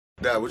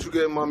Dad, what you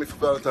getting mommy for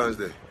Valentine's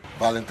Day?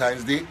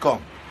 Valentine's Day?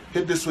 Come.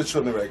 Hit this switch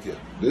for me right here.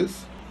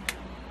 This?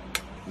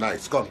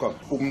 Nice. Come.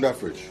 Open that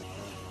fridge.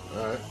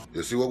 Alright.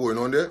 You see what going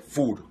on there?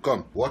 Food.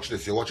 Come. Watch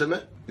this. You watching me?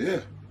 Yeah.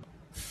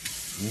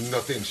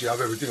 Nothing. She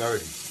have everything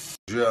already.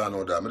 Yeah, I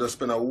know that. I just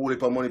spend a whole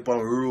heap of money on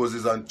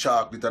roses and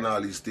chocolate and all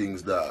these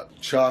things, dad.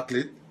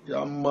 Chocolate? You're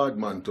a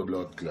madman to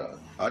blood clot.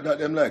 I got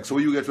them like. So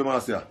what you get from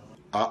us here?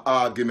 An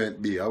argument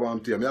be. I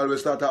want to tell you. I always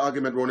start an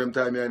argument around them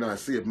time here and I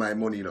save my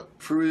money, you know.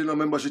 Free, you know,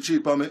 remember she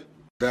cheap on me?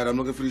 Dad, I'm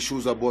looking for these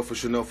shoes I bought for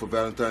Chanel for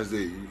Valentine's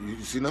Day.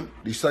 You seen them?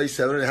 The size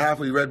 7.5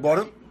 with the red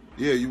bottom?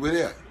 Yeah, you were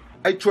there.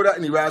 I throw that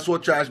in the rash or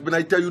trash, but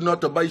I tell you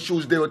not to buy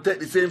shoes. They will take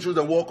the same shoes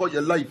and walk out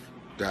your life.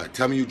 Dad,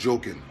 tell me you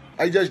joking.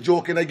 I just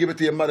joking. I give it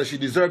to your mother. She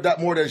deserved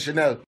that more than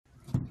Chanel.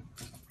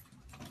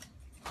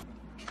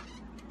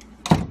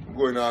 I'm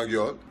going to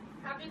argue.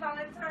 Happy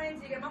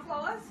Valentine's. You get my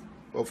flowers?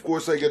 Of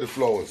course I get the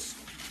flowers.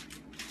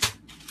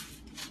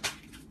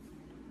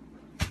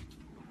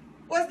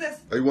 What's this?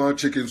 I want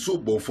chicken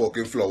soup, but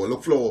fucking flower.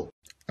 Look, flower.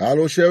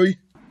 Hello, Sherry.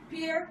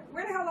 Pierre,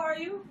 where the hell are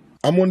you?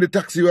 I'm on the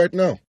taxi right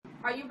now.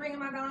 Are you bringing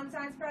my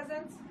Valentine's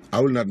presents? I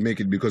will not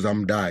make it because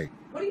I'm die.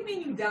 What do you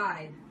mean you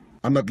died?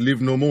 I'm not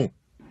live no more.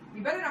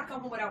 You better not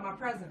come home without my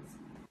presents.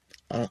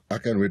 I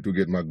can't wait to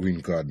get my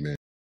green card, man.